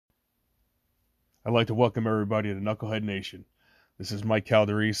I'd like to welcome everybody to Knucklehead Nation. This is Mike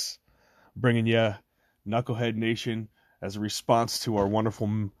Calderese bringing you Knucklehead Nation as a response to our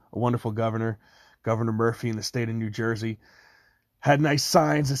wonderful governor, Governor Murphy in the state of New Jersey. Had nice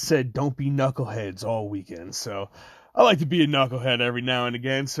signs that said, "Don't be knuckleheads" all weekend. So I like to be a knucklehead every now and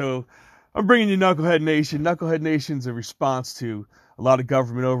again. So I'm bringing you Knucklehead Nation. Knucklehead Nation's a response to a lot of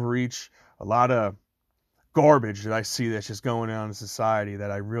government overreach, a lot of garbage that I see that's just going on in society that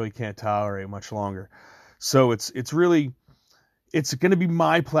I really can't tolerate much longer. So it's going to be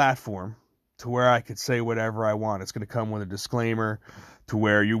my platform to where I could say whatever I want. It's going to come with a disclaimer to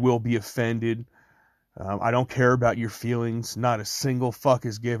where you will be offended. I don't care about your feelings. Not a single fuck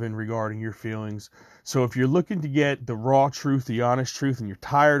is given regarding your feelings. So if you're looking to get the raw truth, the honest truth, and you're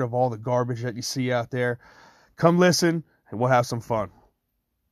tired of all the garbage that you see out there, come listen and we'll have some fun.